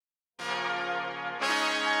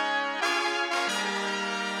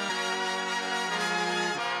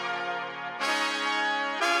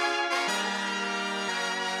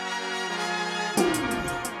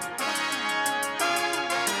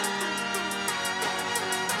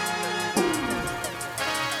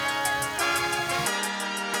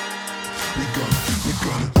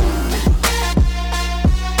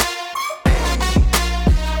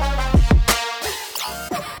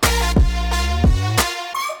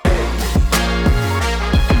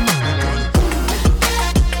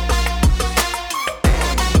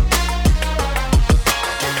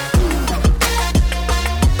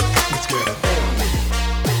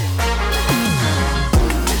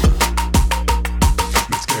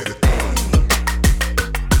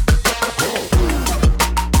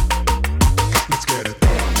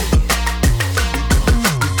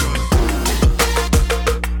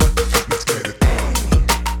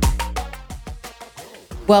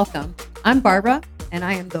Welcome. I'm Barbara, and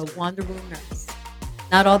I am the Wander Room nurse.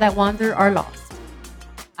 Not all that wander are lost.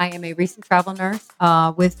 I am a recent travel nurse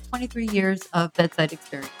with 23 years of bedside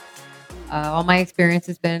experience. All my experience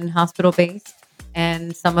has been hospital based,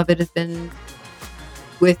 and some of it has been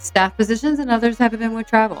with staff positions, and others have been with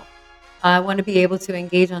travel. I want to be able to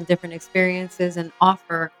engage on different experiences and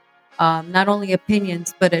offer not only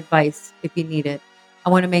opinions, but advice if you need it. I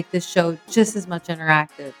want to make this show just as much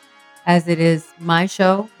interactive as it is my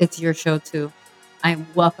show. It's your show too. I'm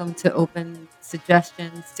welcome to open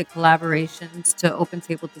suggestions, to collaborations, to open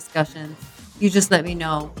table discussions. You just let me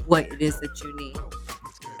know what it is that you need.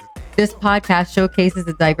 This podcast showcases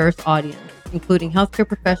a diverse audience, including healthcare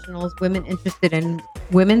professionals, women interested in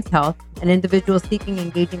women's health, and individuals seeking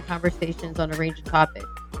engaging conversations on a range of topics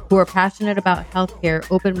who are passionate about healthcare,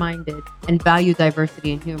 open-minded, and value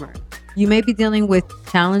diversity and humor. You may be dealing with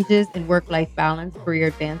challenges in work-life balance, career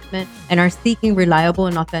advancement, and are seeking reliable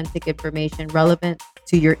and authentic information relevant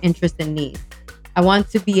to your interests and needs. I want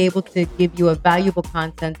to be able to give you a valuable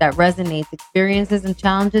content that resonates experiences and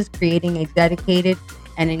challenges, creating a dedicated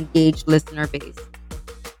and engaged listener base.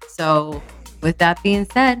 So, with that being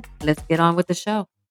said, let's get on with the show.